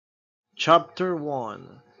Chapter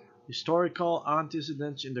 1: Historical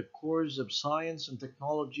Antecedents in the Course of Science and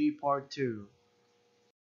Technology Part 2.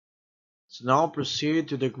 Let's now proceed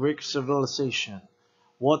to the Greek civilization.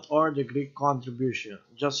 What are the Greek contributions?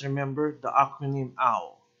 Just remember the acronym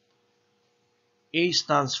AO. A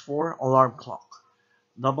stands for alarm clock.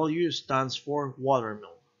 W stands for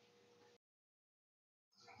watermill.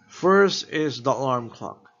 First is the alarm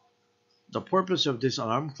clock. The purpose of this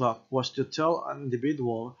alarm clock was to tell an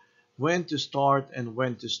individual when to start and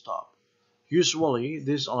when to stop. Usually,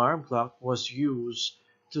 this alarm clock was used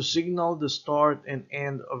to signal the start and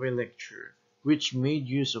end of a lecture, which made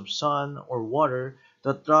use of sun or water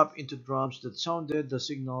that dropped into drums that sounded the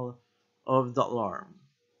signal of the alarm.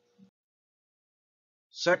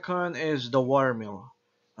 Second is the watermill.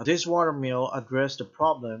 This watermill addressed the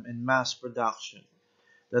problem in mass production.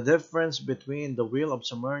 The difference between the wheel of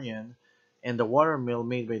Sumerian and the watermill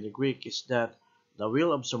made by the Greek is that the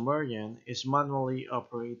wheel of Sumerian is manually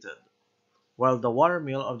operated, while the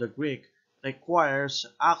watermill of the Greek requires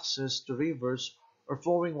access to rivers or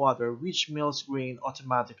flowing water which mills grain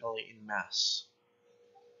automatically in mass.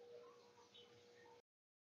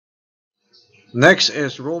 Next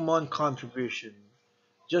is Roman contribution.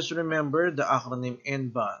 Just remember the acronym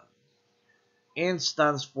NBAN. N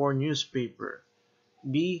stands for newspaper.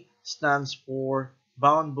 B stands for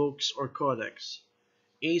bound books or codex.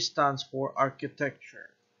 A stands for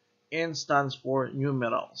architecture. N stands for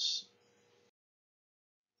numerals.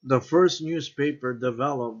 The first newspaper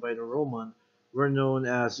developed by the Roman were known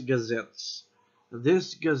as gazettes.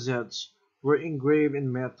 These gazettes were engraved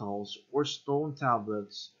in metals or stone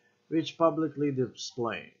tablets which publicly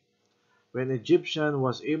display. When Egyptian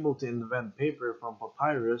was able to invent paper from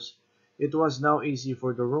papyrus, it was now easy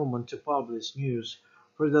for the Roman to publish news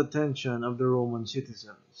for the attention of the Roman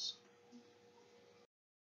citizens.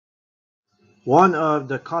 One of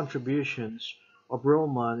the contributions of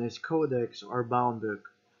Roman is codex or bound book.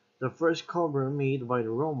 The first cover made by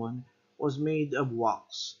the Roman was made of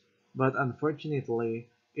wax, but unfortunately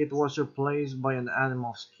it was replaced by an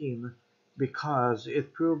animal skin because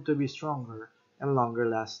it proved to be stronger and longer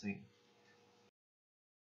lasting.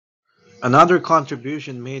 Another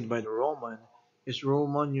contribution made by the Roman is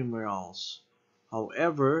Roman numerals.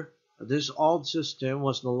 However, this old system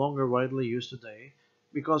was no longer widely used today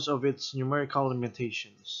because of its numerical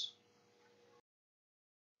limitations.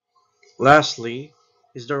 Lastly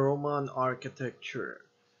is the Roman architecture.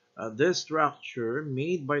 This structure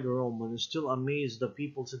made by the Romans still amazes the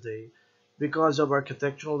people today because of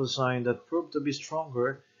architectural design that proved to be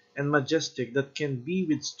stronger and majestic that can be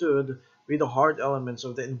withstood with the hard elements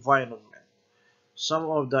of the environment. Some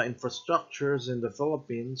of the infrastructures in the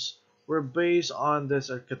Philippines were based on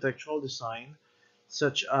this architectural design,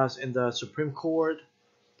 such as in the Supreme Court,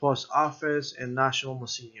 Post Office, and National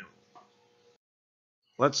Museum.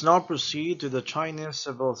 Let's now proceed to the Chinese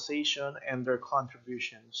civilization and their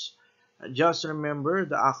contributions. Just remember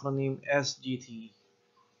the acronym SGT.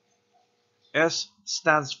 S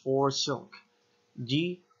stands for silk,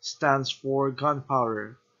 G stands for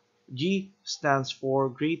gunpowder, G stands for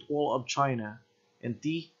Great Wall of China, and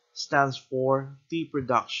T stands for tea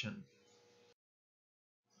production.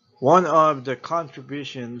 One of the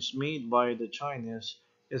contributions made by the Chinese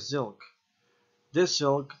is silk. This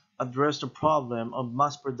silk addressed the problem of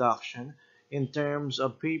mass production in terms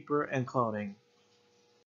of paper and clothing.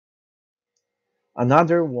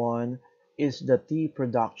 Another one is the tea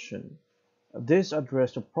production. This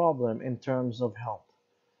addressed the problem in terms of health.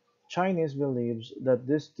 Chinese believes that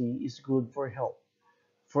this tea is good for health.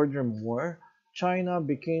 Furthermore, China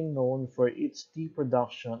became known for its tea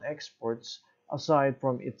production exports aside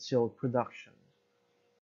from its silk production.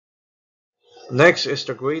 Next is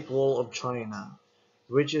the Great Wall of China,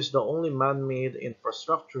 which is the only man-made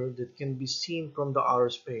infrastructure that can be seen from the outer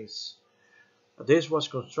space. This was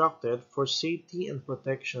constructed for safety and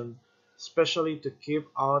protection, especially to keep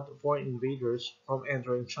out foreign invaders from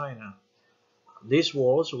entering China. These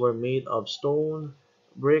walls were made of stone,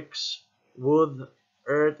 bricks, wood,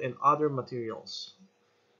 earth, and other materials.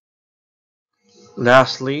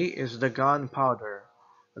 Lastly is the gunpowder.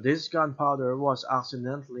 This gunpowder was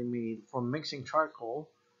accidentally made from mixing charcoal,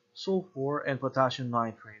 sulfur, and potassium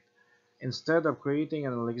nitrate. Instead of creating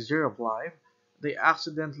an elixir of life, they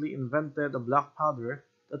accidentally invented a black powder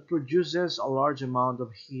that produces a large amount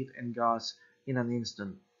of heat and gas in an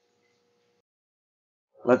instant.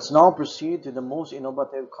 Let's now proceed to the most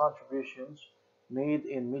innovative contributions made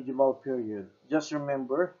in medieval period. Just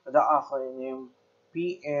remember the acronym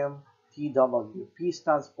PMTW. P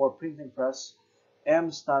stands for printing press,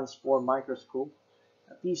 M stands for microscope,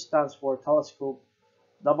 T stands for telescope,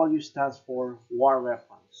 W stands for war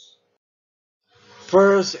weapons.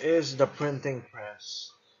 First is the printing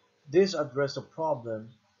press. This addressed a problem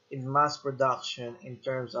in mass production in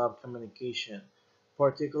terms of communication,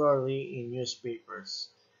 particularly in newspapers.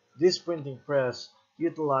 This printing press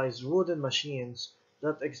utilized wooden machines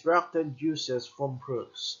that extracted juices from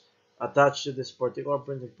fruits. Attached to this particular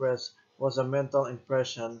printing press was a mental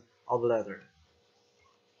impression of letter.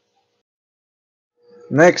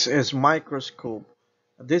 Next is microscope.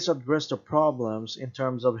 This addressed the problems in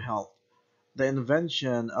terms of health. The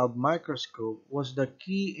invention of microscope was the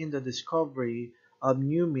key in the discovery of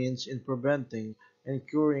new means in preventing and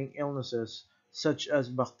curing illnesses such as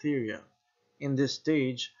bacteria. In this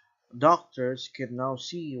stage, doctors can now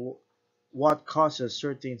see what causes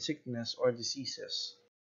certain sickness or diseases.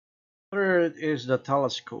 Third is the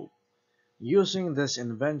telescope. Using this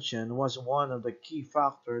invention was one of the key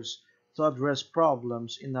factors to address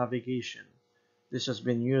problems in navigation. This has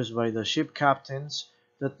been used by the ship captains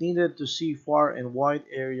that needed to see far and wide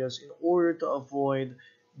areas in order to avoid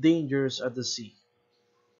dangers at the sea.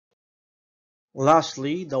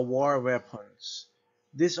 Lastly, the war weapons.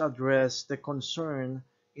 This addressed the concern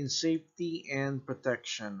in safety and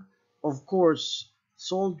protection. Of course,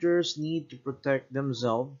 soldiers need to protect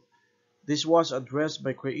themselves. This was addressed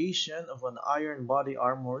by creation of an iron body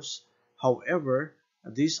armors. However,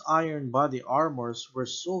 these iron body armors were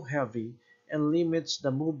so heavy and limits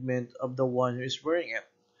the movement of the one who is wearing it.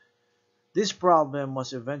 This problem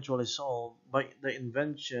was eventually solved by the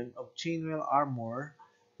invention of chainmail armor,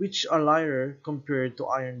 which are lighter compared to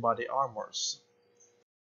iron body armors.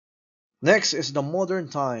 Next is the modern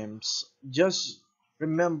times. Just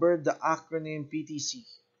remember the acronym PTC.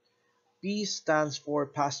 P stands for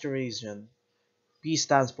pasteurization. P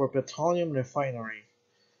stands for petroleum refinery.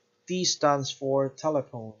 T stands for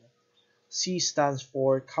telephone. C stands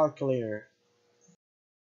for calculator.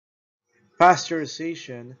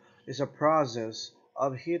 Pasteurization is a process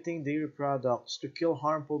of heating dairy products to kill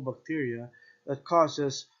harmful bacteria that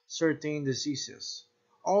causes certain diseases.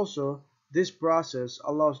 Also, this process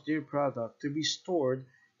allows dairy product to be stored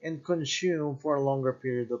and consumed for a longer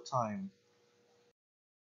period of time.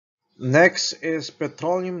 Next is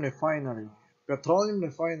petroleum refinery. Petroleum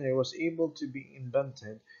refinery was able to be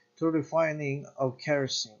invented through refining of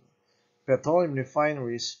kerosene. Petroleum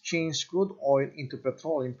refineries change crude oil into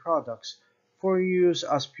petroleum products for use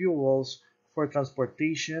as fuels for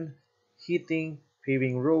transportation, heating,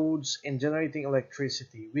 paving roads, and generating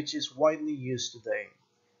electricity, which is widely used today.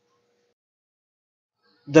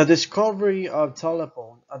 The discovery of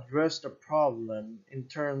telephone addressed the problem in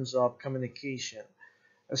terms of communication,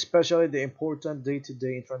 especially the important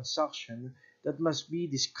day-to-day transaction that must be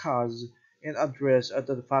discussed and addressed at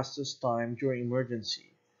the fastest time during emergency.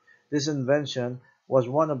 This invention was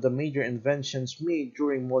one of the major inventions made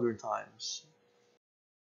during modern times.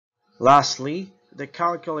 Lastly, the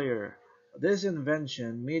calculator. This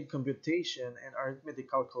invention made computation and arithmetic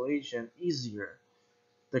calculation easier.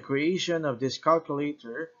 The creation of this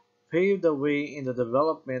calculator paved the way in the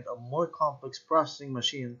development of more complex processing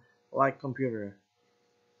machine like computer.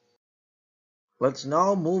 Let's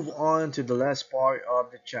now move on to the last part of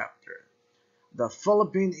the chapter, the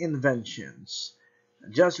Philippine Inventions.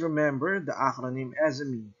 Just remember the acronym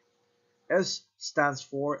SME. S stands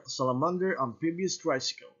for Salamander Amphibious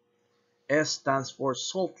Tricycle. S stands for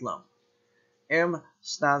Salt Lamp. M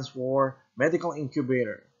stands for Medical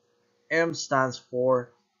Incubator. M stands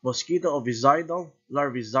for Mosquito Ovicidal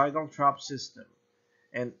Larvicidal Trap System.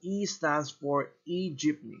 And E stands for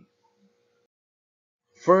E-Jeepney.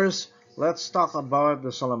 First, let's talk about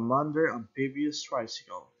the Salamander Amphibious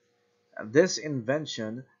Tricycle. This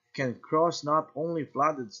invention can cross not only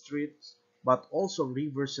flooded streets but also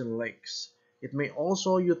rivers and lakes. It may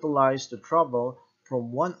also utilize to travel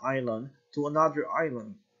from one island to another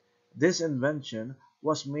island. This invention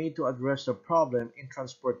was made to address the problem in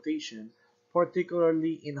transportation,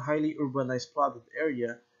 particularly in highly urbanized flooded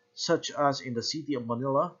areas such as in the city of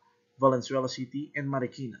Manila, Valenzuela City, and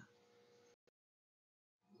Marikina.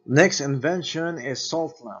 Next invention is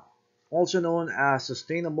salt lamp, also known as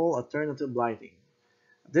sustainable alternative lighting.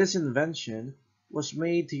 This invention was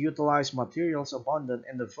made to utilize materials abundant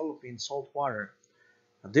in the Philippine salt water.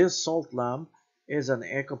 This salt lamp is an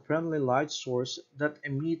eco-friendly light source that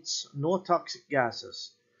emits no toxic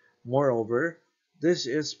gases. Moreover, this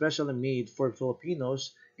is specially made for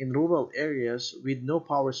Filipinos in rural areas with no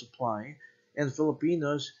power supply and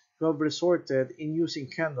Filipinos who have resorted in using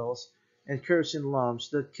candles and kerosene lamps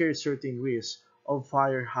that carry certain risks of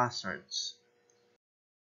fire hazards.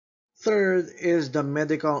 Third is the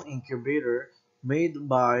medical incubator made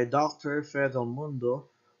by Dr. Fidel Mundo,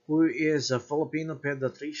 who is a Filipino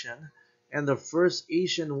pediatrician and the first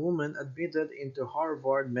Asian woman admitted into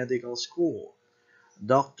Harvard Medical School.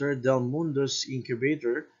 Dr. Del Mundo's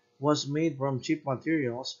incubator was made from cheap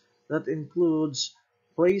materials that includes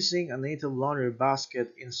placing a native laundry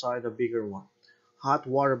basket inside a bigger one. Hot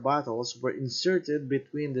water bottles were inserted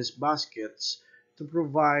between these baskets to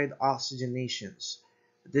provide oxygenations.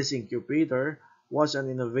 This incubator was an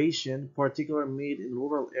innovation particularly made in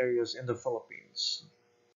rural areas in the Philippines.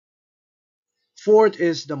 Fourth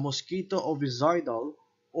is the mosquito ovicidal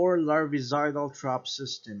or larvicidal trap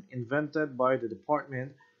system invented by the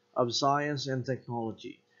Department of Science and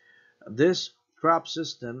Technology. This trap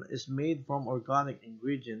system is made from organic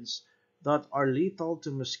ingredients that are lethal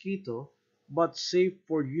to mosquito but safe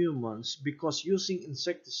for humans because using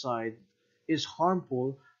insecticide is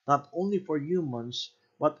harmful not only for humans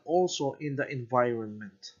but also in the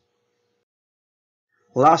environment.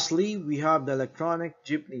 Lastly, we have the electronic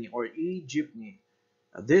jeepney or e-jeepney.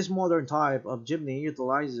 This modern type of jeepney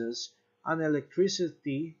utilizes an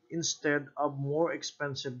electricity instead of more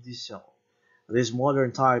expensive diesel. This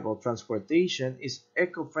modern type of transportation is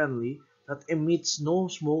eco-friendly that emits no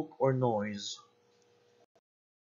smoke or noise.